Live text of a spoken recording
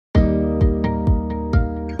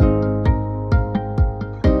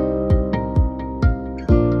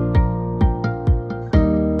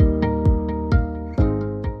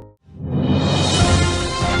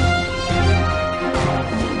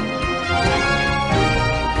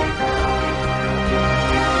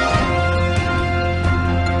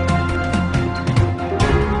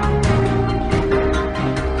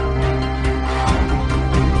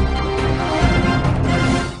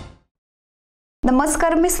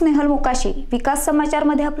नमस्कार, मी स्नेहल मुकाशी. विकास समाचार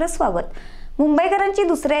मध्ये आपलं स्वागत. मुंबईकरांची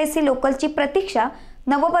दुसऱ्या एसी लोकलची प्रतीक्षा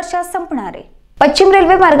नववर्षात संपणार आहे. पश्चिम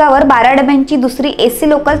रेल्वे मार्गावर 12 डब्यांची दुसरी एसी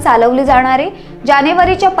लोकल चालवली जाणार आहे.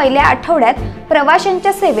 जानेवारीच्या पहिल्या आठवड्यात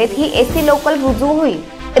प्रवाशांच्या सेवेत ही एसी लोकल रुजू होईल.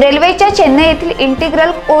 रेल्वेच्या चेन्नई येथील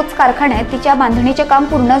इंटिग्रल कोच कारखान्यात तिच्या बांधणीचे काम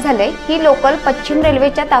पूर्ण झाले. ही लोकल पश्चिम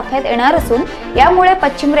रेल्वेच्या ताफ्यात येणार असून यामुळे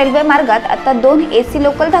पश्चिम रेल्वे मार्गात आता 2 एसी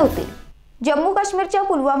लोकल धावतील. जम्मू काश्मीरच्या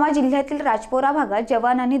पुलवामा जिल्ह्यातील राजपोरा भागात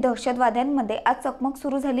जवान आणि दहशतवाद्यांमध्ये आज चकमक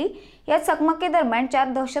सुरू झाली. या चकमकीदरम्यान 4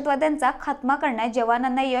 दहशतवाद्यांचा खात्मा करण्यात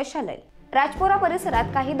जवानांना यश आले. राजपोरा परिसरात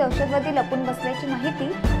काही दहशतवादी लपून बसल्याची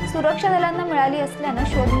माहिती सुरक्षा दलांना मिळाली असल्याने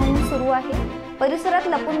शोध मोहीम सुरू आहे. परिसरात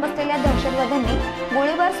लपून बसलेल्या दहशतवाद्यांनी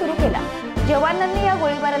गोळीबार सुरू केला. जवानांनी या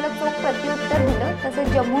गोळीबाराला चोख प्रत्युत्तर दिलं. तसेच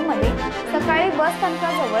जम्मूमध्ये सकाळी बस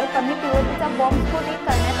स्थानकाजवळ कमी तीव्रतेचा बॉम्बस्फोट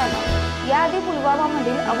करण्यात आला. याआधी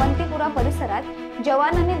पुलवामामधील अवंतीपुरा परिसरात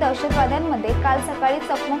जवान आणि दहशतवाद्यांमध्ये काल सकाळी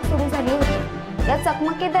चकमक सुरू झाली होती. या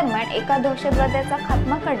चकमकीदरम्यान एका दहशतवाद्याचा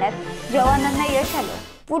खात्मा करण्यात जवानांना यश आलं.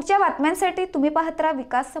 पुढच्या बातम्यांसाठी तुम्ही पाहत राहा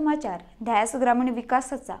विकास समाचार, ध्यास ग्रामीण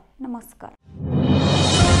विकासाचा. नमस्कार.